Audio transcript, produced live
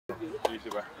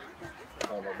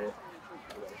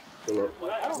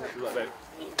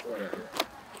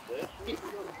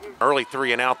Early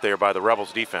 3 and out there by the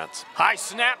Rebels defense. High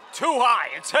snap, too high.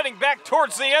 It's heading back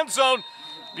towards the end zone.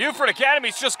 Beaufort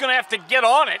Academy's just going to have to get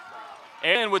on it.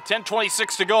 And with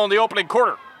 10:26 to go in the opening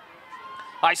quarter.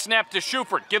 High snap to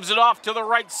Schufert, gives it off to the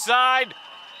right side.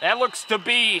 That looks to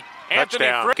be Anthony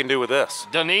Touchdown. What can do with this?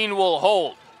 Deneen will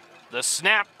hold. The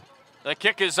snap, the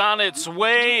kick is on its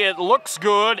way. It looks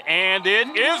good, and it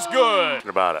is good.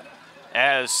 About it.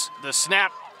 As the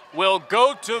snap will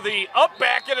go to the up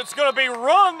back, and it's going to be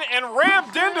run and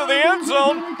rammed into the end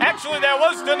zone. Actually, that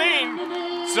was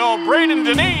Deneen. So Braden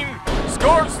Deneen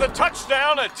scores the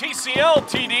touchdown. A TCL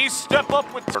TD step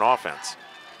up with an offense.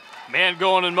 Man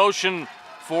going in motion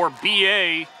for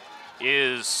BA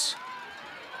is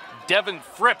Devin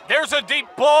Fripp. There's a deep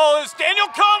ball as Daniel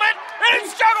caught it, and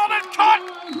it's juggled and caught.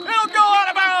 It'll go out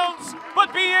of bounds,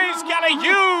 but BA's got a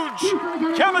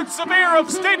huge Kevin Severe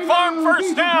of State Farm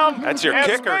first down. That's your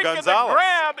kicker, Gonzalez. The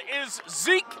grab is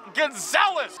Zeke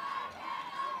Gonzalez.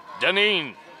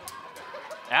 Deneen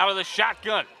out of the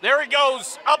shotgun. There he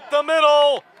goes, up the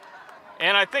middle.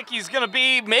 And I think he's going to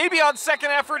be maybe on second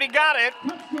effort. He got it.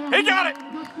 He got it.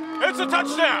 It's a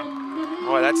touchdown.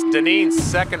 Boy, that's Deneen's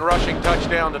second rushing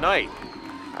touchdown tonight.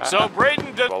 So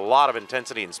Braden did a lot of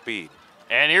intensity and speed.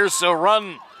 And here's a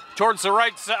run towards the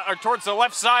right side, or towards the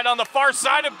left side on the far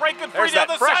side, and breaking free down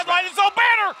the sideline is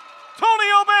O'Banner. Tony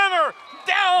O'Banner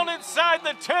down inside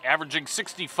the 10. Averaging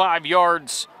 65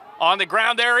 yards on the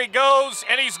ground. There he goes,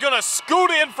 and he's going to scoot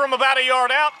in from about a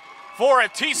yard out for a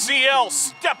TCL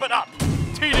step it up.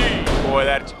 TD. Boy,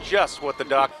 that's just what the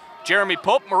doc. Jeremy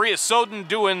Pope, Maria Soden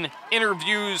doing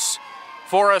interviews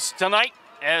for us tonight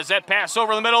as that pass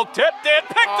over the middle, tipped and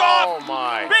picked off. Oh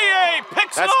my. BA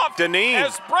picks it off. Deneen.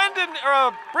 As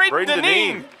Braden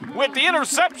Deneen with the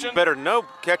interception. Better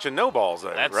catching no balls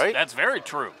there, right? That's very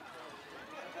true.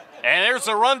 And there's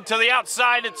a run to the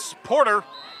outside. It's Porter,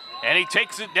 and he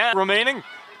takes it down. Remaining.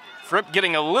 Fripp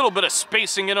getting a little bit of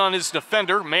spacing in on his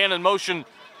defender. Man in motion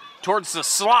towards the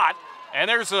slot. And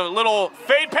there's a little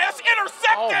fade pass, intercepted!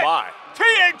 Oh my.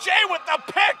 THA with the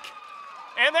pick!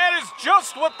 And that is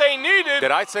just what they needed.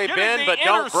 Did I say bend but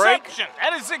don't break?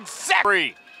 That is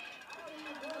exactly.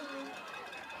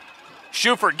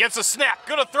 Schufert gets a snap,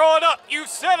 gonna throw it up. You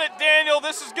said it, Daniel.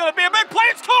 This is gonna be a big play.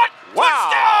 It's caught!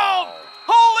 Wow. Touchdown!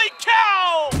 Holy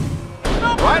cow!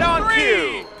 Number right on 3,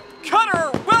 cue.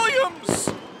 Cutter Williams.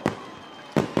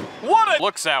 What a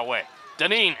looks that way.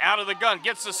 Deneen out of the gun,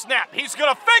 gets the snap. He's going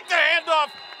to fake the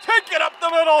handoff, take it up the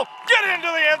middle, get into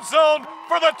the end zone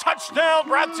for the touchdown,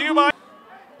 brought to you by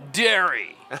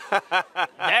Derry.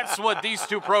 That's what these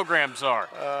two programs are.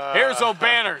 Here's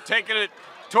O'Banner taking it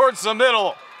towards the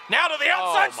middle. Now to the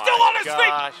outside, still on his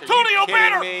feet. Tony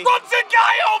O'Banner runs the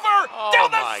guy over down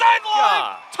the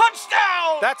sideline.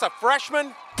 Touchdown. That's a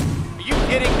freshman? Are you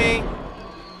kidding me?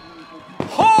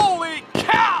 Holy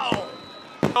cow.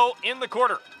 In the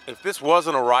quarter. If this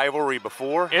wasn't a rivalry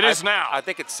before, it is now. I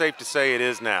think it's safe to say it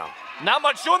is now. Not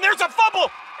much doing. There's a fumble,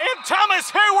 and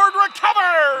Thomas Heyward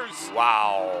recovers.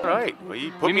 Wow. All right. Well,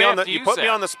 you put me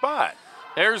on the spot.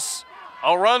 There's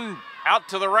a run out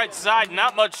to the right side,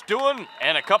 not much doing,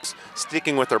 and a couple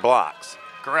sticking with their blocks.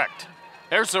 Correct.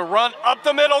 There's a run up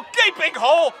the middle, gaping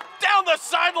hole down the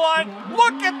sideline.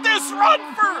 Look at this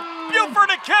run for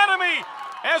Beaufort Academy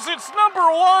as it's number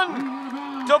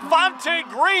 1, Devontae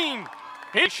Green.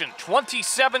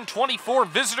 27-24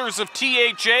 visitors of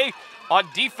THA on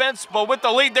defense, but with the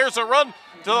lead, there's a run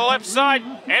to the left side,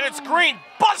 and it's Green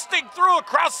busting through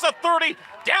across the 30,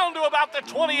 down to about the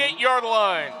 28-yard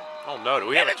line. Oh no, do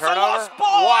we have a turnover? It's a lost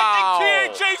ball. Wow. I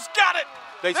think THA's got it.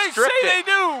 They stripped it. They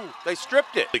do. They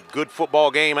stripped it. A good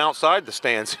football game outside the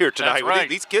stands here tonight. That's right.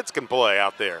 These kids can play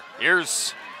out there.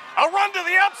 Here's a run to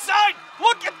the outside.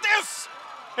 Look at this.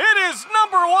 It is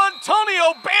number 1, Tony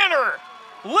O'Banner.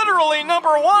 Literally number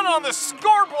 1 on the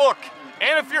scorebook.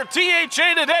 And if you're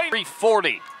THA today,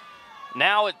 3:40.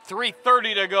 Now at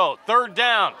 3:30 to go. Third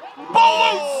down.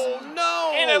 Ball loose. Oh,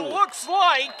 no. And it looks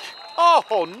like.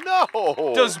 Oh,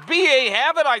 no. Does BA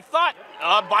have it? I thought.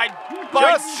 By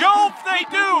Jove, they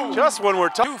do. Just when we're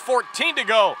 2:14 to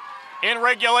go in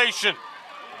regulation.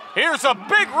 Here's a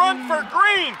big run for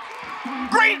Green.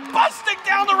 Green busting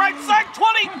down the right side,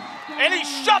 20. And he's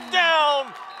shut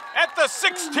down at the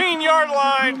 16-yard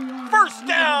line. First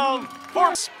down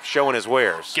for showing his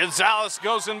wares. Gonzalez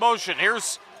goes in motion.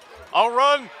 Here's a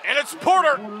run, and it's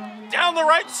Porter down the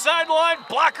right sideline.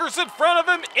 Blockers in front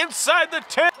of him inside the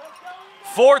 10.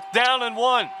 4th down and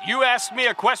 1. You asked me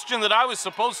a question that I was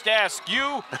supposed to ask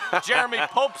you. Jeremy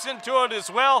Pope's into it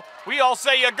as well. We all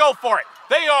say you go for it.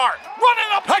 They are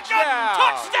running up the gut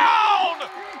Touchdown!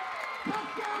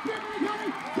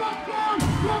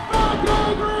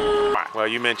 Well,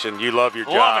 you mentioned you love your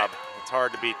job. It's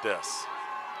hard to beat this.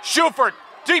 Beaufort,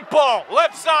 deep ball,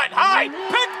 left side, high,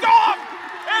 picked off,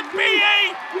 and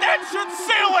BA, that should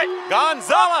seal it.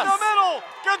 Gonzalez. Up the middle,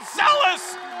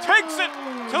 Gonzalez takes it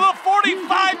to the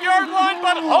 45-yard line,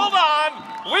 but hold on,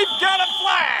 we've got a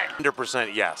flag.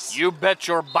 100% yes. You bet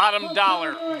your bottom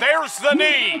dollar. There's the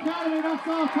knee. 18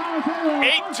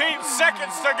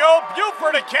 seconds to go.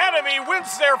 Beaufort Academy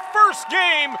wins their first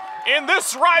game in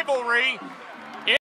this rivalry.